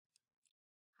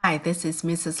Hi, this is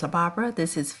Mrs. LaBarbara.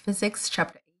 This is Physics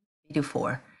Chapter 8, Video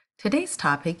 4. Today's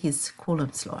topic is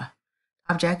Coulomb's law.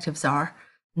 Objectives are: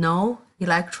 no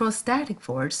electrostatic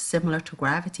force similar to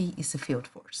gravity is a field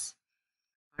force.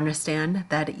 Understand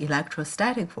that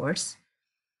electrostatic force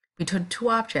between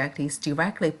two objects is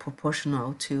directly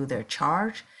proportional to their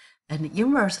charge and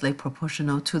inversely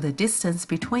proportional to the distance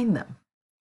between them.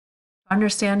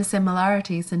 Understand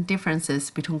similarities and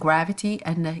differences between gravity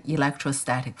and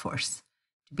electrostatic force.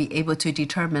 To be able to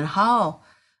determine how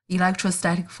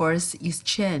electrostatic force is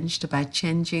changed by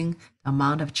changing the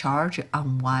amount of charge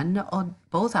on one or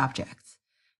both objects,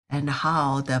 and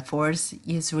how the force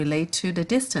is related to the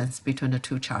distance between the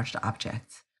two charged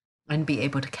objects, and be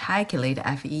able to calculate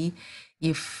Fe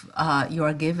if you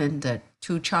are given the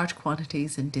two charge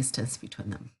quantities and distance between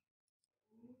them.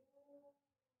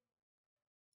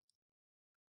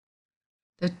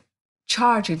 The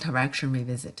charge interaction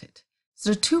revisited. So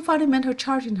the two fundamental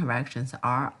charge interactions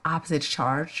are opposite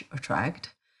charge attract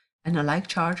and a like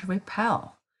charge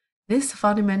repel. These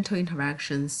fundamental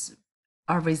interactions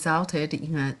are resulted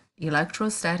in an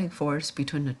electrostatic force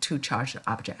between the two charged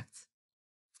objects.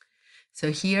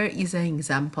 So here is an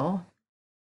example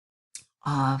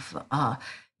of a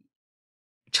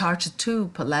charged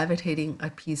tube levitating a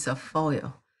piece of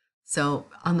foil. So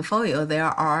on the foil, there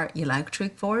are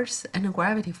electric force and a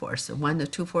gravity force. When the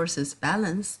two forces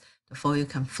balance, the foil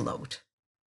can float.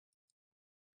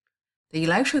 The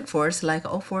electric force, like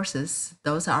all forces,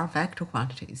 those are vector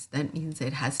quantities. That means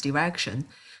it has direction.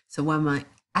 So when we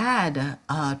add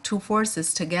two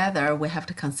forces together, we have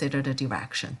to consider the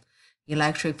direction.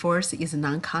 Electric force is a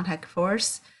non-contact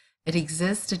force. It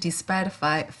exists despite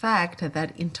the fact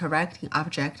that interacting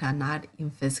objects are not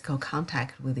in physical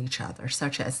contact with each other,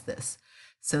 such as this.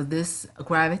 So this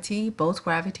gravity, both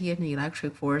gravity and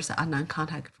electric force are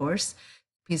non-contact force.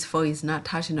 Piece of foil is not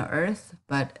touching the earth,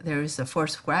 but there is a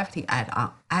force of gravity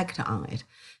act on it.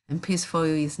 And piece of foil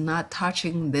is not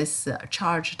touching this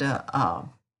charged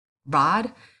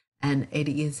rod, and it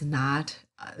is not,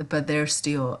 but there's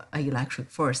still an electric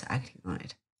force acting on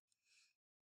it.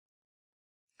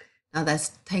 Now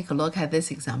let's take a look at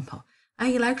this example.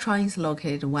 An electron is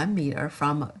located 1 meter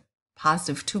from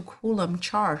positive 2 Coulomb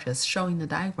charge as shown in the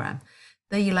diagram.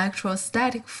 The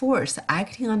electrostatic force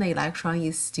acting on the electron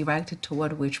is directed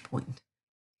toward which point?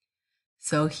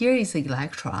 So here is the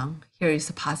electron, here is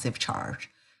the positive charge.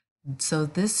 So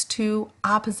these two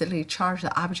oppositely charged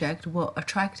objects will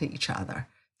attract each other.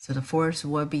 So the force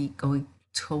will be going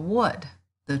toward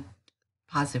the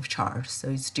positive charge,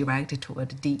 so it's directed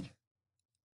toward D.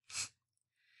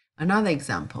 Another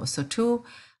example, so two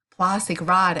plastic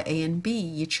rods A and B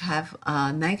each have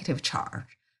a negative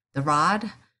charge.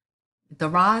 The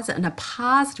rods and a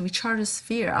positively charged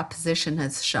sphere are positioned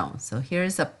as shown. So here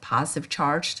is a positive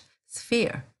charged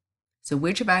sphere. So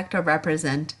which vector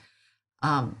represent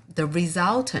the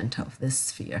resultant of this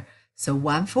sphere? So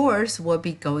one force will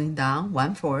be going down,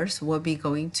 one force will be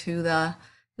going to the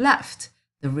left.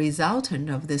 The resultant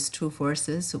of these two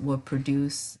forces will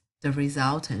produce the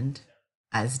resultant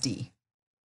as D.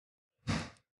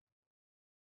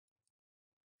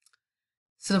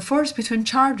 So the force between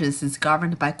charges is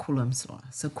governed by Coulomb's law.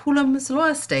 So Coulomb's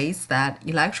law states that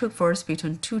electric force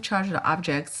between two charged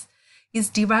objects is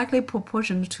directly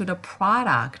proportional to the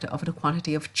product of the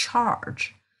quantity of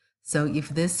charge. So if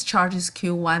this charge is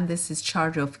Q1, this is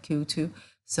charge of Q2,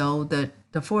 so the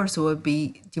force will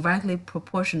be directly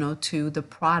proportional to the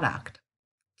product,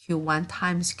 Q1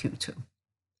 times Q2,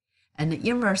 and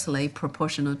inversely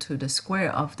proportional to the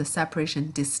square of the separation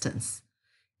distance,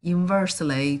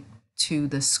 inversely to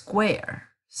the square,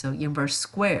 so inverse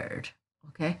squared,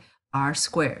 okay, r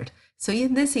squared. So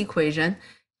in this equation,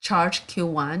 charge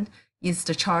Q1 is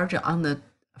the charge on the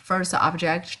first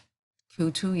object,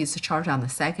 Q2 is the charge on the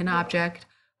second object,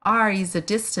 r is the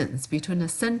distance between the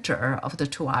center of the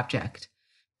two objects,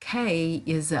 k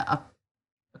is a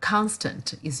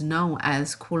constant, is known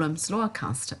as Coulomb's law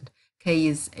constant. K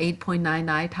is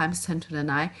 8.99 times 10 to the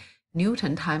 9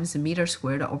 Newton times meter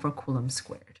squared over Coulomb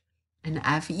squared. And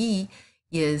Fe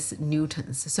is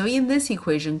newtons. So in this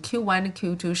equation, Q1 and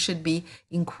Q2 should be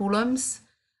in coulombs,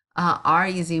 R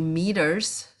is in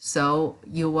meters, so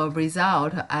you will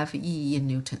result Fe in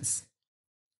newtons.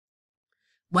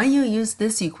 When you use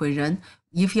this equation,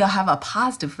 if you have a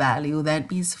positive value, that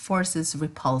means force is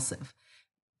repulsive,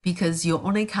 because you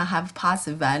only can have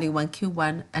positive value when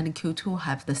Q1 and Q2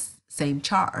 have the same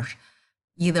charge,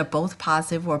 either both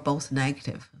positive or both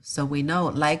negative. So we know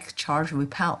like charge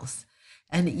repels.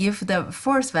 And if the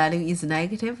force value is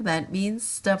negative, that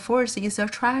means the force is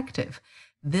attractive.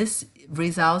 This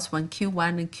results when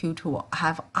Q1 and Q2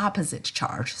 have opposite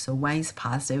charge. So one is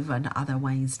positive and the other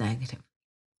one is negative.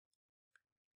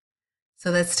 So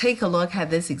let's take a look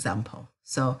at this example.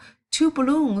 So two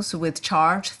balloons with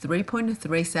charge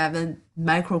 3.37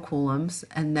 microcoulombs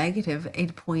and negative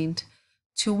 8.21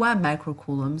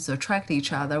 microcoulombs attract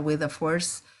each other with a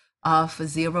force of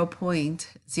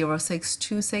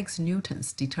 0.0626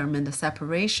 newtons. Determine the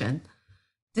separation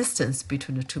distance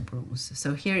between the two balloons.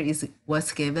 So here is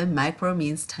what's given. Micro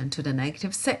means 10 to the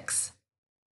negative 6.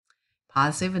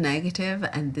 Positive, negative,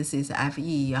 and this is Fe.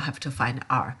 You have to find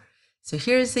R. So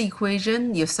here's the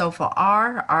equation. You solve for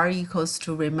R equals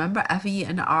to, remember, Fe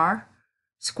and R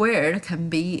squared can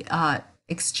be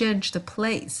exchanged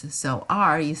place. So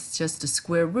R is just the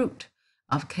square root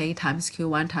of K times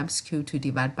Q1 times Q2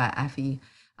 divided by Fe.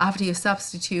 After you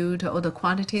substitute all the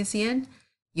quantities in,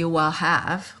 you will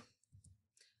have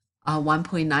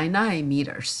 1.99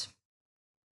 meters.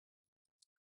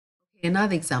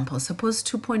 Another example, suppose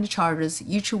 2-point charges,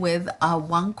 each with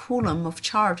 1 coulomb of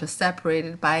charge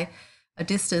separated by a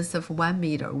distance of 1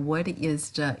 meter. What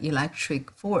is the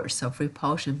electric force of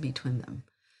repulsion between them?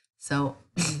 So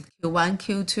Q1,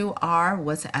 Q2, R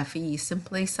was Fe.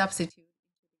 Simply substitute.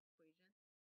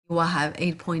 You will have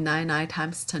 8.99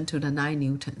 times 10 to the 9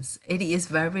 newtons. It is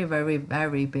very, very,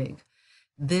 very big.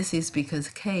 This is because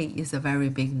K is a very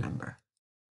big number.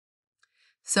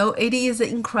 So it is an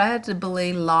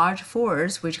incredibly large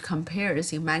force which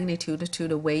compares in magnitude to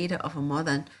the weight of more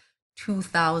than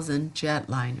 2,000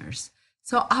 jetliners.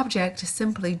 So objects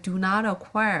simply do not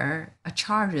acquire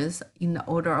charges in the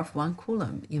order of 1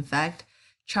 coulomb. In fact,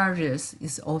 charges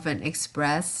is often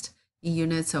expressed in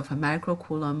units of a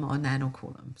microcoulomb or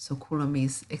nanocoulomb. So coulomb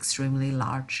is extremely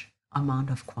large amount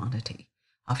of quantity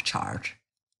of charge.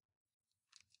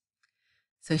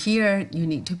 So here you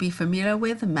need to be familiar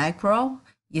with macro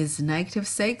is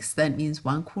 -6. That means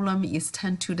 1 coulomb is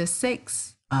 10 to the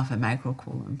 6 of a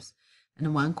microcoulombs.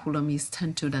 And 1 coulomb is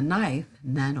 10 to the 9th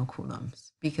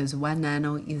nanocoulombs, because 1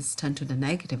 nano is 10 to the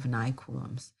 -9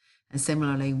 coulombs. And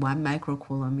similarly, 1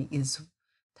 microcoulomb is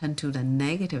 10 to the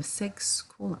 -6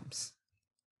 coulombs.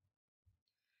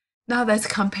 Now let's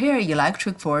compare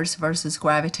electric force versus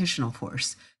gravitational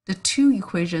force. The two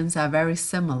equations are very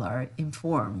similar in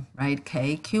form, right?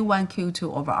 K, Q1,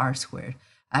 Q2 over R squared.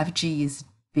 Fg is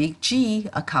big G,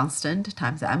 a constant,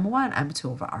 times M1, M2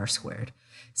 over R squared.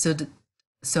 So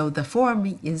the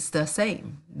form is the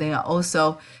same. They are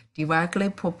also directly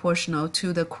proportional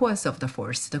to the course of the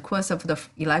force. The course of the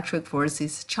electric force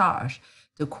is charge.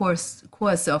 The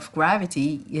course of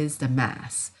gravity is the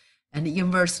mass, and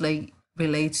inversely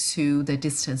relates to the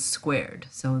distance squared.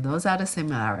 So those are the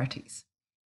similarities.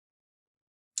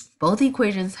 Both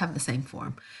equations have the same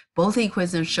form. Both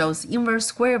equations shows inverse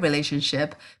square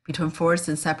relationship between force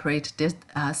and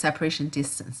separation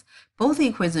distance. Both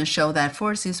equations show that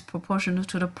force is proportional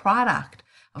to the product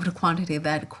of the quantity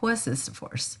that causes the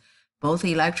force. Both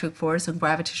electric force and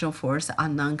gravitational force are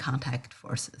non-contact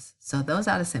forces. So those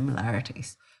are the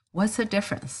similarities. What's the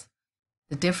difference?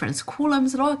 The difference,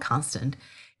 Coulomb's law constant,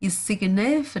 is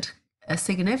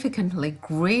significantly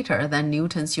greater than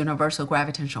Newton's universal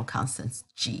gravitational constant,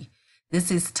 G.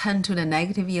 This is 10 to the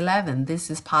 -11. This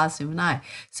is +9.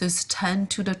 So it's 10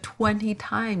 to the 20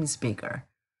 times bigger.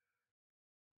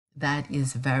 That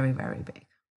is very, very big.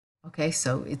 Okay,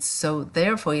 so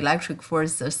therefore electric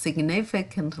force is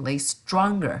significantly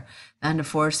stronger than the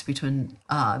force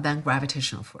than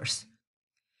gravitational force.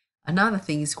 Another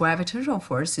thing is gravitational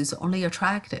force is only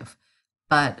attractive,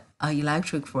 but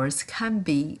electric force can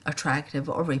be attractive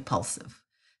or repulsive.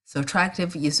 So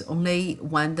attractive is only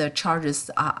when the charges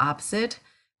are opposite,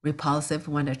 repulsive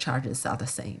when the charges are the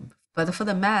same. But for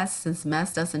the mass, since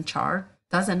mass doesn't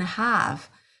have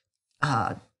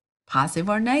positive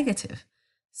or negative,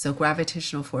 so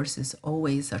gravitational force is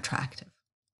always attractive.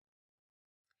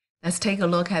 Let's take a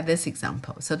look at this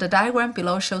example. So the diagram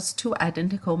below shows two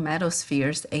identical metal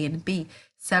spheres, A and B,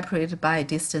 separated by a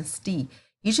distance d.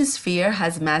 Each sphere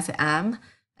has mass m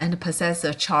and possesses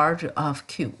a charge of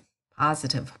q,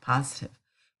 positive.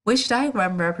 Which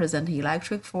diagram represents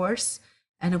electric force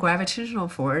and gravitational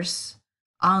force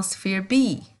on sphere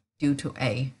B due to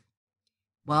A?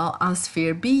 Well, on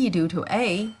sphere B due to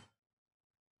A,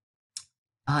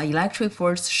 electric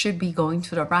force should be going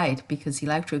to the right because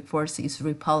electric force is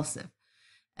repulsive.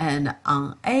 And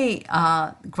on A,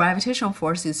 gravitational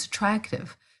force is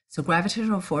attractive. So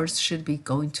gravitational force should be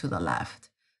going to the left.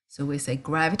 So we say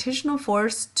gravitational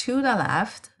force to the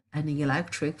left and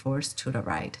electric force to the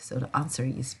right. So the answer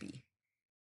is B.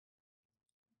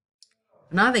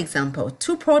 Another example,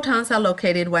 two protons are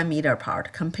located 1 meter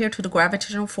apart. Compared to the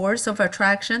gravitational force of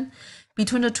attraction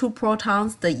between the two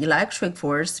protons, the electric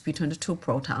force between the two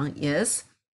protons is,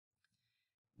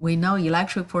 we know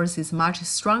electric force is much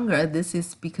stronger. This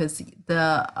is because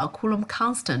the Coulomb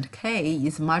constant K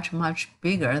is much, much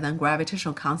bigger than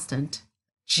gravitational constant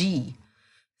G.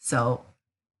 So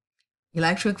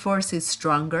electric force is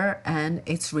stronger and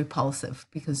it's repulsive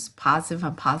because positive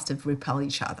and positive repel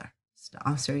each other. So the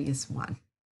answer is 1.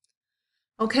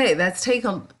 Okay, let's take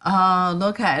a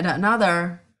look at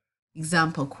another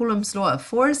example. Coulomb's law.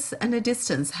 Force and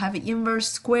distance have inverse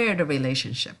squared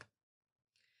relationship.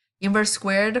 Inverse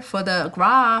squared for the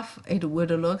graph, it would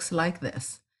look like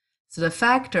this. So the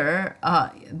factor,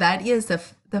 that is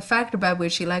the factor by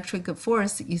which electric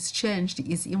force is changed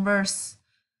is inverse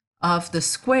of the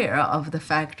square of the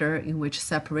factor in which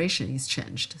separation is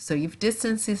changed. So if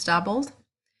distance is doubled,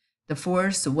 the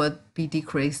force would be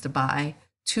decreased by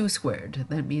 2 squared.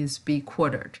 That means b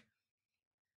quartered.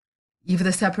 If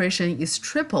the separation is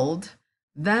tripled,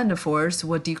 then the force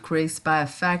will decrease by a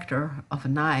factor of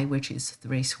 9, which is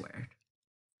 3 squared.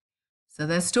 So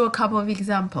let's do a couple of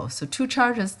examples. So two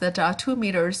charges that are 2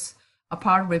 meters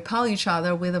apart repel each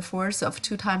other with a force of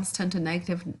 2 times 10 to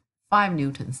negative 5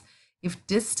 newtons. If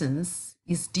distance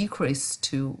is decreased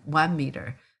to 1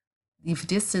 meter, if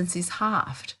distance is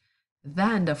halved,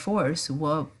 then the force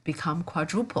will become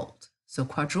quadrupled. So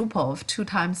quadruple of 2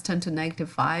 times 10 to negative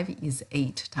 5 is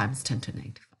 8 times 10 to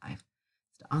negative 5.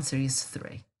 The answer is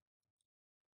 3.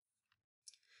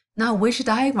 Now, which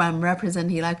diagram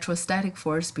represents the electrostatic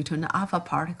force between the alpha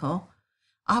particle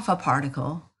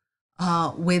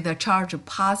with a charge of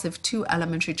positive 2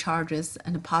 elementary charges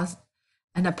and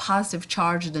a positive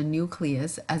charge in the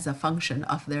nucleus as a function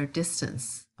of their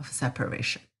distance of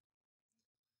separation?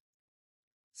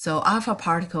 So alpha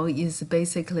particle is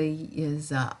basically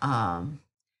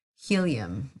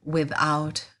helium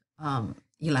without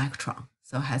electron.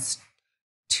 So has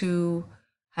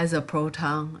a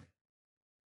proton,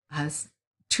 has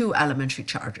 2 elementary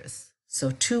charges.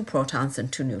 So 2 protons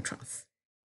and 2 neutrons.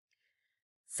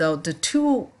 So the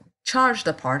 2 charged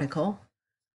particle,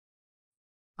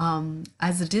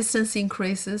 as the distance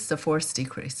increases, the force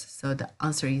decreases. So the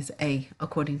answer is A,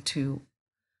 according to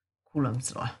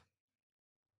Coulomb's law.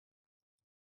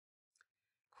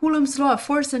 Coulomb's law,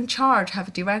 force and charge have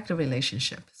a direct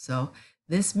relationship. So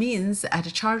this means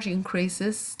as charge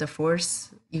increases, the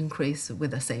force increases with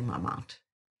the same amount.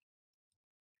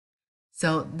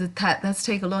 So let's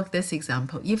take a look at this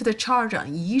example. If the charge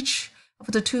on each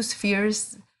of the 2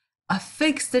 spheres a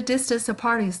fixed distance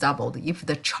apart is doubled, if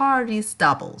the charge is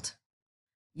doubled,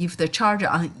 if the charge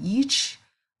on each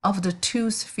of the 2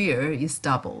 spheres is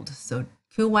doubled, so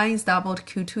Q1 is doubled,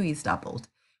 Q2 is doubled,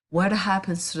 what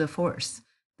happens to the force?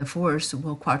 The force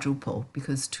will quadruple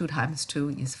because 2 times 2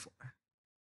 is 4.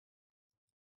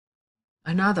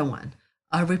 Another one,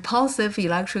 a repulsive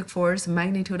electric force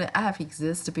magnitude F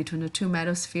exists between the 2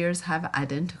 metal spheres have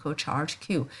identical charge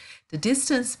Q. The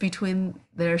distance between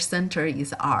their center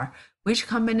is R. Which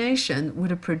combination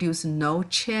would produce no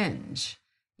change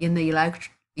in the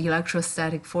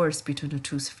electrostatic force between the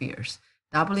 2 spheres?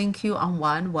 Doubling Q on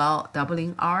one while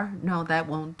doubling R? No, that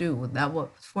won't do. That will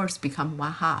force become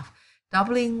 1/2.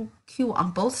 Doubling Q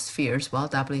on both spheres while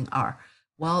doubling R.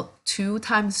 Well, 2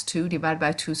 times 2 divided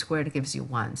by 2 squared gives you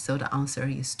 1. So the answer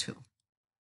is 2.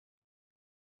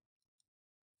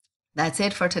 That's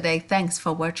it for today. Thanks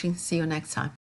for watching. See you next time.